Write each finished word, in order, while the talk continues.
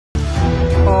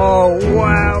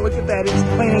that, it's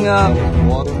cleaning up.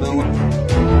 Watermelon.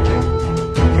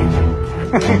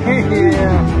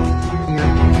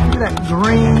 Yeah. Look at that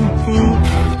green, pink.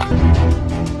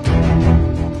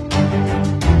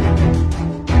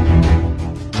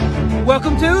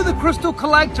 Welcome to the Crystal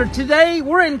Collector. Today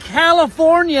we're in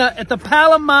California at the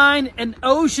Palomine and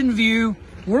Ocean View.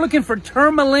 We're looking for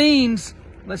tourmalines.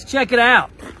 Let's check it out.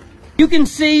 You can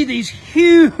see these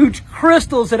huge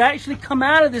crystals that actually come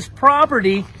out of this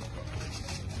property.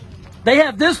 They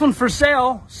have this one for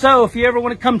sale, so if you ever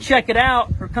want to come check it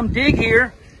out or come dig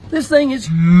here, this thing is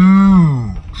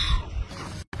huge.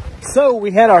 So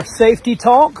we had our safety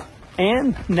talk,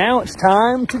 and now it's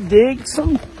time to dig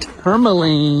some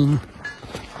tourmaline.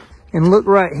 And look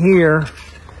right here,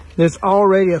 there's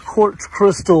already a quartz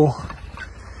crystal.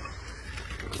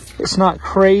 It's not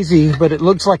crazy, but it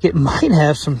looks like it might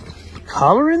have some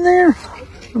color in there.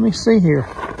 Let me see here.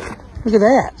 Look at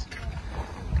that.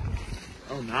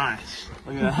 Oh, nice.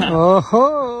 Look at that.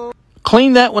 Oh,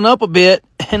 clean that one up a bit,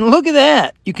 and look at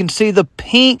that. You can see the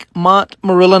pink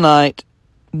montmorillonite.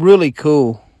 Really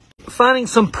cool. Finding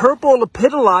some purple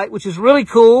lepidolite, which is really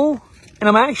cool. And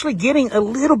I'm actually getting a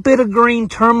little bit of green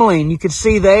tourmaline. You can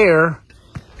see there.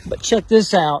 But check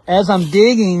this out. As I'm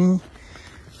digging,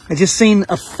 I just seen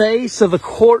a face of a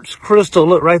quartz crystal.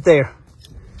 Look right there.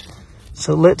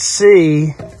 So let's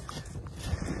see.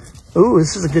 Ooh,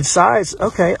 this is a good size.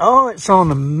 Okay. Oh, it's on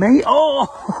the main.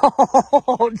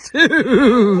 Oh,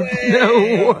 dude.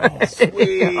 No way.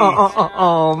 Sweet.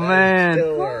 Oh, man.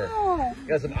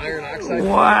 Got some iron oxide.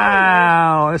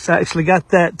 Wow. It's actually got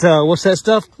that, what's that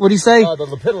stuff? What do you say? The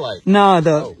lepidolite. No,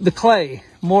 the clay.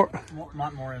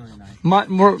 Montmorillonite.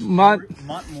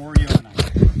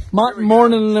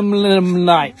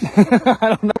 Montmorillonite. I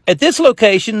don't know. At this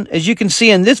location, as you can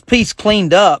see in this piece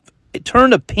cleaned up, it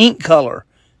turned a pink color.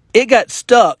 It got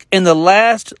stuck in the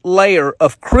last layer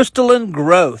of crystalline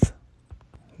growth.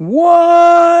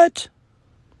 What?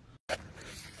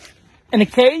 And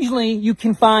occasionally you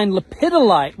can find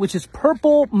lepidolite, which is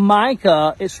purple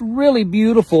mica. It's really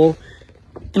beautiful.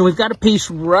 And we've got a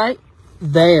piece right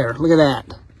there. Look at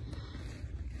that.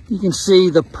 You can see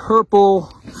the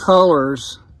purple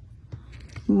colors.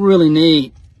 Really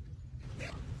neat.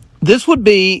 This would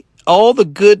be all the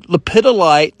good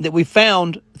lepidolite that we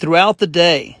found throughout the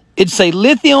day. It's a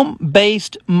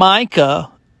lithium-based mica,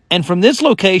 and from this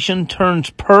location turns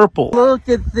purple. Look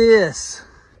at this.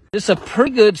 It's a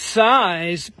pretty good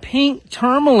size pink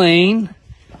tourmaline.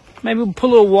 Maybe we'll put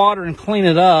a little water and clean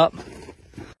it up.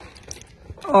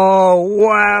 Oh,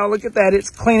 wow. Look at that. It's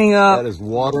cleaning up. That is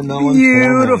watermelon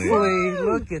beautifully. tourmaline.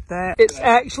 Look at that. It's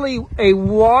actually a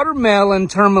watermelon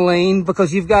tourmaline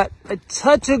because you've got a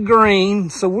touch of green.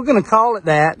 So we're going to call it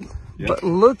that. Yep. But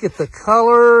look at the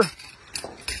color.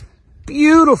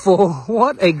 Beautiful.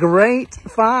 What a great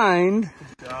find.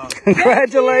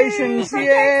 Congratulations.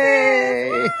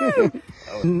 Yay.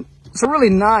 It's a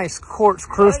really nice quartz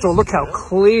crystal. Look how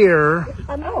clear.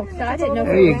 I know. I didn't know.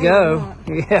 There you go.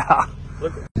 Yeah.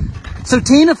 So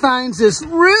Tina finds this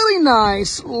really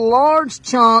nice large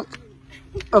chunk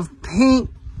of pink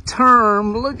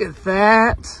term. Look at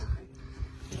that.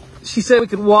 She said we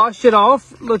could wash it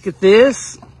off. Look at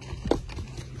this.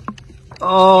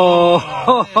 Oh,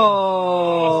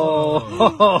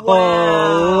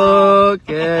 look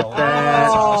at that.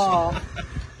 Oh,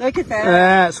 look at that.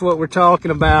 That's what we're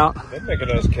talking about. They'd make a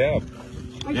nice cap.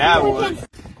 Yeah, it would.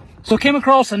 So came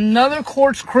across another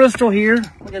quartz crystal here.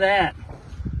 Look at that.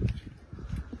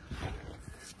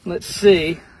 Let's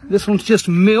see. This one's just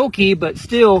milky, but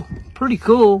still pretty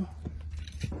cool.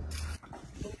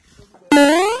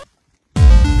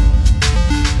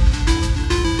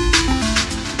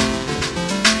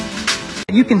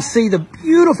 You can see the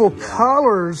beautiful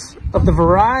colors of the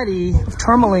variety of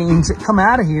tourmalines that come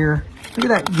out of here.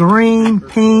 Look at that green,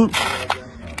 pink,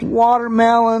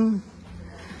 watermelon.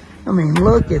 I mean,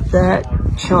 look at that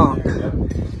chunk.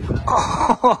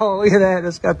 Oh, look at that.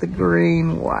 It's got the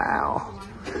green. Wow.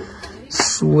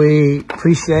 Sweet.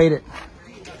 Appreciate it.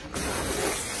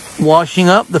 Washing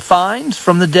up the finds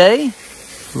from the day.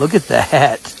 Look at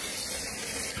that.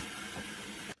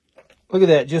 Look at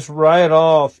that. Just right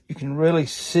off, you can really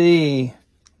see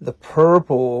the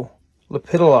purple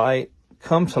lepidolite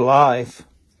come to life.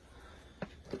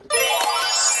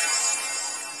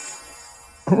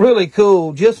 Really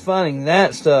cool. Just finding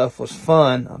that stuff was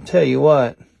fun. I'll tell you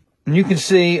what. And you can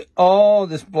see all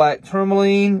this black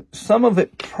tourmaline, some of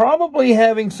it probably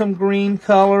having some green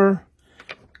color,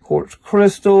 quartz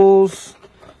crystals.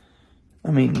 I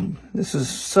mean, this is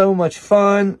so much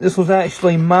fun. This was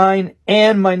actually mine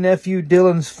and my nephew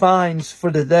Dylan's finds for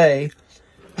the day.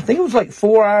 I think it was like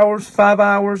 4 hours, 5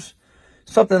 hours.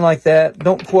 something like that.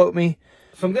 Don't quote me.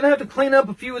 So I'm going to have to clean up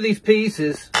a few of these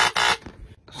pieces.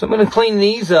 So I'm going to clean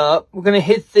these up. We're going to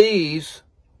hit these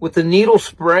with the needle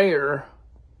sprayer.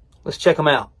 Let's check them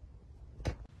out.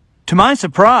 To my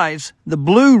surprise, the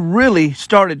blue really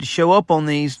started to show up on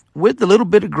these with a little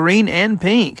bit of green and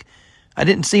pink. I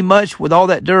didn't see much with all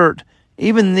that dirt.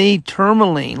 Even the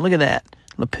tourmaline, look at that.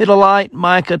 Lepidolite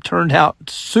mica turned out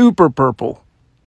super purple.